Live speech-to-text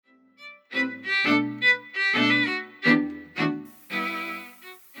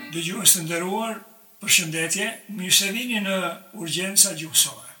Dëgjues të nderuar, përshëndetje, mirë se vini në urgjenca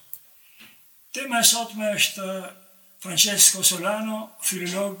gjuhësore. Tema e sotme është Françesko Solano,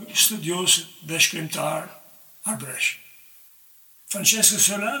 filolog, studios dhe shkrimtar Arbëresh. Françesko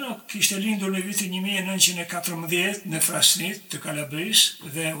Solano kishte lindur në vitin 1914 në Frasnit të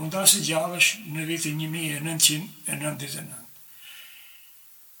Kalabrisë dhe u ndasi gjallësh në vitin 1999.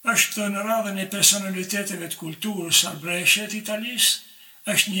 Është në radhën e personaliteteve të kulturës arbëreshe të Italisë,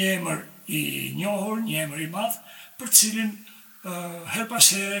 është një emër i njohur, një emër i madh, për cilin her pas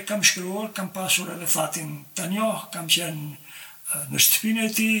here kam shkruar, kam pasur edhe fatin ta njoh, kam qenë në shtëpinë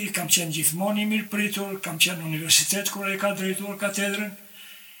e tij, kam qenë gjithmonë i mirëpritur, kam qenë në universitet kur ai ka drejtuar katedrën.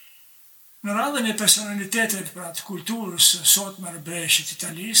 Në radhën e personalitetet pra të kulturës sot më arbëreshe të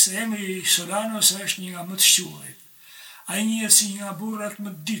Italisë, emri Solanos është një nga më të shquarit. Ai njihet si një nga burrat më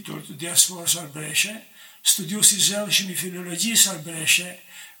të ditur të diasporës arbëreshe, studios i zellshëm i filologjisë arbëreshe,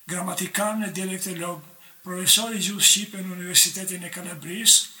 gramatikan e dialektolog, profesor i gjuhës shqipe në Universitetin e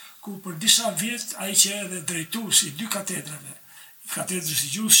Kalabrisë, ku për disa vjet ai që edhe drejtues i dy katedrave, katedrës i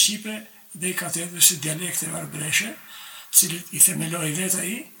gjuhës shqipe dhe i katedrës i dialekteve arbëreshe, cilit i themeloi vetë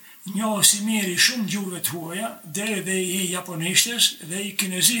ai, njohës i mirë i shumë gjuhëve të huaja, deri dhe i japonishtes dhe i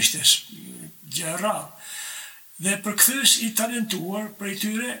kinezishtes, gjerë, dhe përkthyes i talentuar prej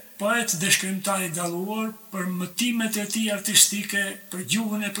tyre, poet dhe shkrimtar i dalluar për mëtimet e tij artistike, për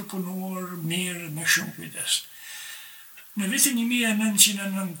gjuhën e përpunuar mirë me shumë kujdes. Në vitin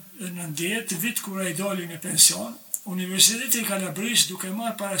 1990, vit kur ai doli në pension, Universiteti i Kalabrisë, duke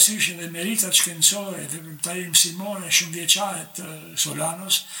marrë parasysh edhe meritat shkencore dhe veprimtarinë mësimore shumëvjeçare të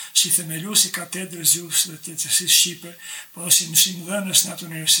Solanos, si themeluesi i katedrës gjuhës dhe letërsisë shqipe, po si mësimdhënës në atë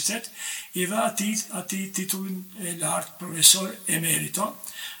universitet, i dha atij titullin e lartë profesor emerito,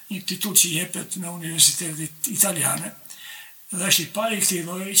 një titull që jepet në universitetet italiane, dhe është i pari i këtij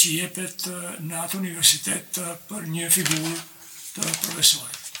lloji që jepet në atë universitet për një figurë të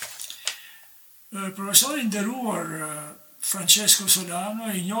profesorit. Profesori nderuar Françesko Solano,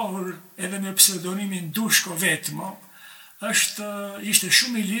 i njohur edhe me pseudonimin Dushko Vetmo, ishte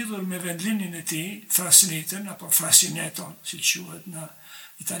shumë i lidhur me vendlinjen e tij, Frasnitën apo Frasineton, si quhet në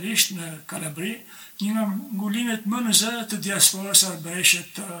italisht në Kalabri, një nga ngulimet më në zë të diasporës arbëreshe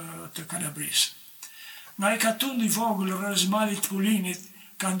të Kalabrisë. Nga e katund i vogël rreth malit Pulinit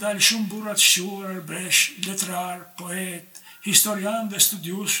kanë dalë shumë burra të shquar arbëresh, letrar, poet, historian dhe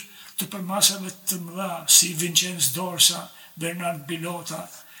studius të përmasave të mëdha si Vincenz Dorsa, Bernard Bilota,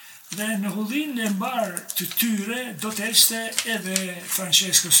 dhe në hudhinë e mbar të tyre do të ecte edhe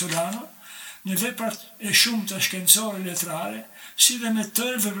Françesko Solano në veprat e shumta shkencore letrare, si dhe me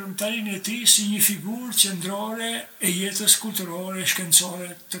tërë veprimtarinë e tij si një figurë qendrore e jetës kulturore shkencore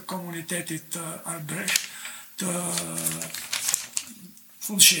të komunitetit arbëresh të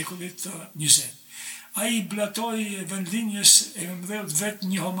fundshekulit të 20. Ai blatoi vendlinjes e mbledh vetë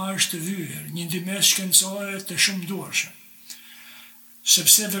një homazh të vyer, një ndihmës shkencore të shumë duarshme.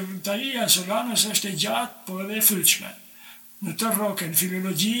 Sepse veprimtaria e Solanos është e gjatë, por edhe e frytshme. Në të rroken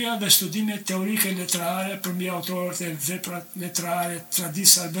filologjia dhe studimet teorike letrare përmbi autorët e veprat letrare të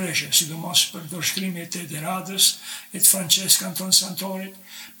traditës arbëreshe, sidomos për dorëshkrimet e Deradës, e të Francesc Anton Santorit,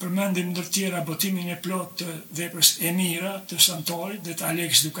 përmendim ndër tjera botimin e plot të veprës Emira të Santorit dhe të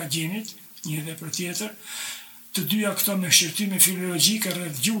Alex Dukagjinit, një vepër tjetër, të dyja këto me shqyrtime filologjike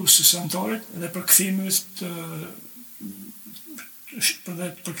rreth gjuhës së Santorit dhe përkthime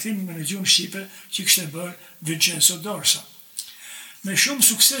në gjuhën shqipe që kishte bërë Vincenzo Dorsa. Me shumë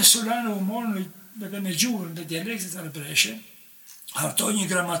sukses Solano u mori edhe me gjuhën dhe dialektet arbëreshe, hartoi një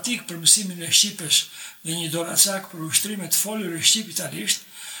gramatik për mësimin e shqipes dhe një doracak për ushtrime të folur e shqip italisht,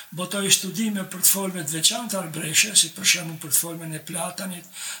 botoi studime për të folme të veçanta arbëreshe, si për shembull për të folmen e Platanit,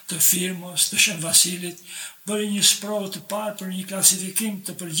 të Firmos, të Shën Vasilit, bëri një sprovë të parë për një klasifikim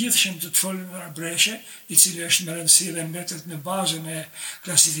të përgjithshëm të folmeve arbëreshe, i cili është me rëndësi dhe mbetet në bazën e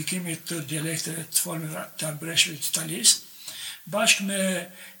klasifikimit të dialekteve të folmeve të arbëreshve të Italisë, bashkë me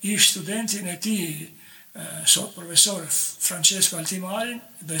ish studentin e tij, sot profesor Francesco Altimarin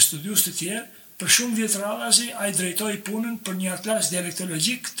dhe studius të tjerë, për shumë vjet radhazi ai drejtoi punën për një atlas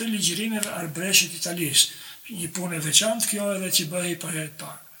dialektologjik të ligjërimeve arbëreshe të Italisë, një punë e veçantë kjo edhe që bëhej për herë të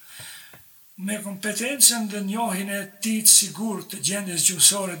parë. Me kompetencën dhe njohjen e tij të sigurt të gjendjes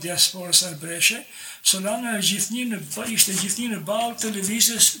gjuhësore diasporës arbëreshe, Solano ishte gjithnjë në ballë të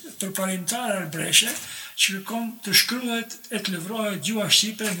lëvizjes përparimtare arbëreshe, që kërkon të shkruhet e të lëvrohet gjuha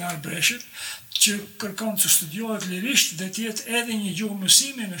shqipe nga arbëreshët, që kërkon të studiohet lirisht dhe të jetë edhe një gjuhë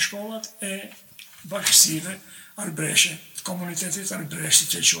mësimi në shkollat e bashkësive arbëreshe, të komunitetit arbëresh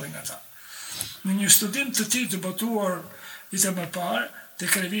që quajnë ata. Në një studim të tij të botuar vite më parë,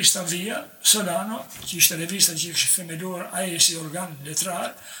 tek revista Via, Solano, që ishte revista që ishte themeluar ai si organ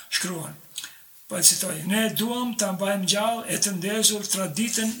letrar, shkruan. Po e citoj, ne duam të mbajmë gjallë e të ndezur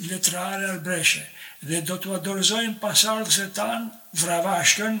traditën letrare arbëreshe dhe do t'u dorëzojmë pasardhësve tanë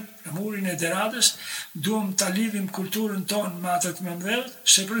vravashkën në murin e deratës, duam ta lidhim kulturën tonë me atë të mëdhtë,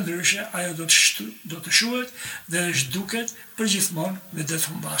 se përndryshe ajo do të shuhet dhe është duket përgjithmonë dhe do të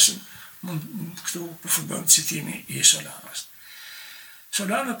humbasim. Këtu përfundon citimi i Solanos.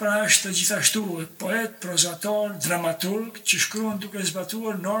 Solano pra është gjithashtu poet, prozator, dramaturg që shkruan duke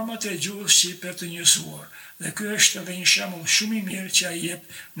zbatuar normat e gjuhës shqipe të njësuar. Dhe ky është edhe një shembull shumë i mirë që ai jep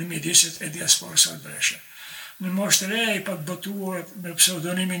në mjediset e diasporës arbëreshe. Në moshë të re ai pa botuar me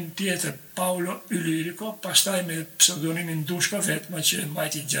pseudonimin tjetër Paolo Yllyrico, pastaj me pseudonimin Dushko Vetmo që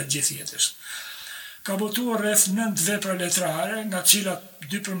mbajti gjatë gjithë jetës. Ka botuar rreth 9 vepra letrare, nga cilat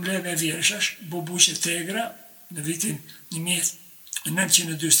 2 përmbledhje vjershash, Bubuqe Tegra në vitin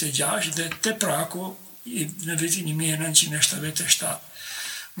 1946 dhe Te Praku në vitin 1977.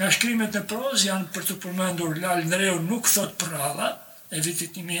 Nga shkrimet në prozë janë për të përmendur Lal Ndreu nuk thot prralla e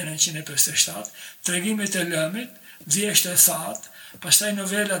vitit 1957, Tregimet e lëmit, Vjesht e thatë, pastaj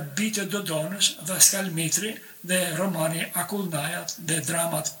novelat Bite Dodonës, Daskal Mitri dhe romani Akullnajat dhe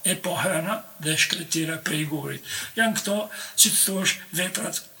dramat E Pohëna dhe Shkretira prej Gurit. Janë këto, si të thosh,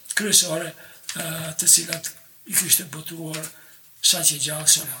 veprat kryesore të cilat i kishte botuar sa që gjallë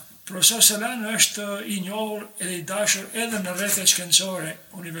Solano. Profesor Solano është i njohur edhe i dashur edhe në rrethet shkencore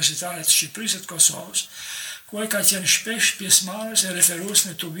universitare të Shqipërisë të Kosovës, ku ai ka qenë shpesh pjesëmarrës e referues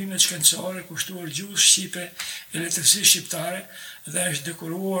në tubimet shkencore kushtuar gjuhës shqipe e letërsisë shqiptare dhe është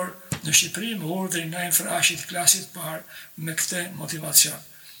dekoruar në Shqipëri me urdhrin e Frashit klasit parë me këtë motivacion.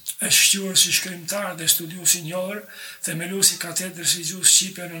 Është shquar si shkrimtar dhe studiues i njohur, themeluesi i katedrës së gjuhës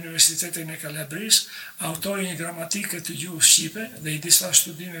shqipe në Universitetin e Kalabrisë, autori i një gramatike të gjuhës shqipe dhe i disa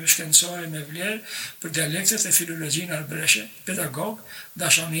studimeve shkencore me vlerë për dialektet e filologjinë arbëreshe, pedagog,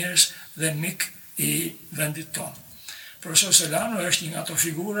 dashamirës dhe mik i vendit tonë. Profesor Solano është një nga ato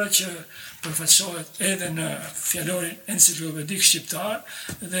figura që përfaqësohet edhe në fjalorin enciklopedik shqiptar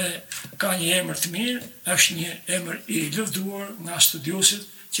dhe ka një emër të mirë, është një emër i lëvduar nga studiuesit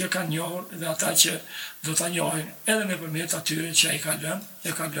që e kanë njohur dhe ata që do ta njohin edhe nëpërmjet atyre që ai ka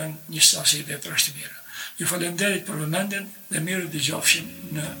lënë një sasi veprash të mira. Ju falenderit për vëmendjen dhe mirë dëgjofshim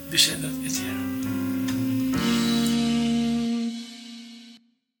në bisedat e tjera.